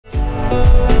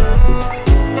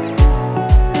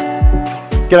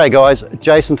G'day guys,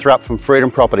 Jason Thrupp from Freedom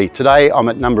Property. Today I'm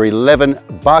at number 11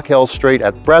 Barkell Street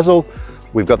at Brassall.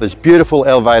 We've got this beautiful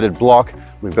elevated block.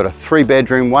 We've got a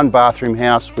 3-bedroom, 1-bathroom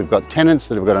house. We've got tenants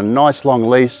that have got a nice long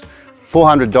lease,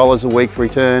 $400 a week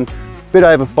return, bit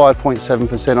over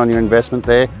 5.7% on your investment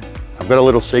there. I've got a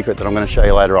little secret that I'm going to show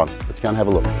you later on. Let's go and have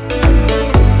a look.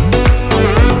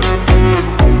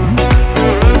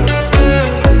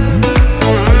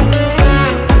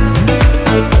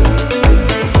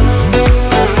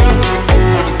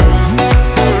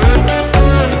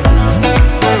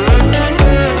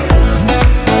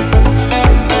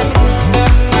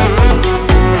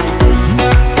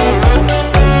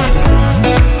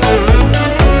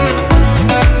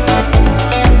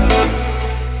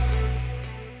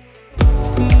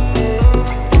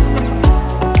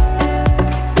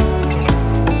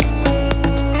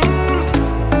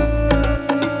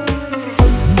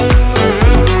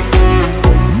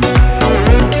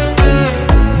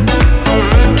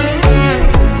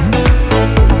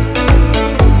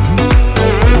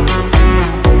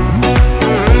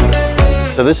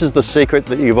 So this is the secret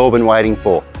that you've all been waiting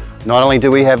for. Not only do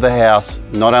we have the house,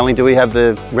 not only do we have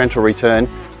the rental return,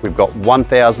 we've got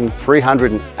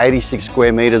 1,386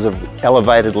 square meters of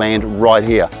elevated land right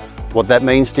here. What that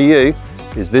means to you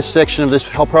is this section of this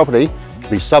whole property can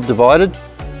be subdivided,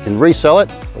 you can resell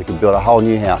it, or you can build a whole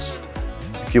new house.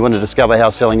 If you want to discover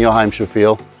how selling your home should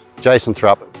feel, Jason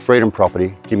Thrupp, Freedom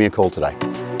Property, give me a call today.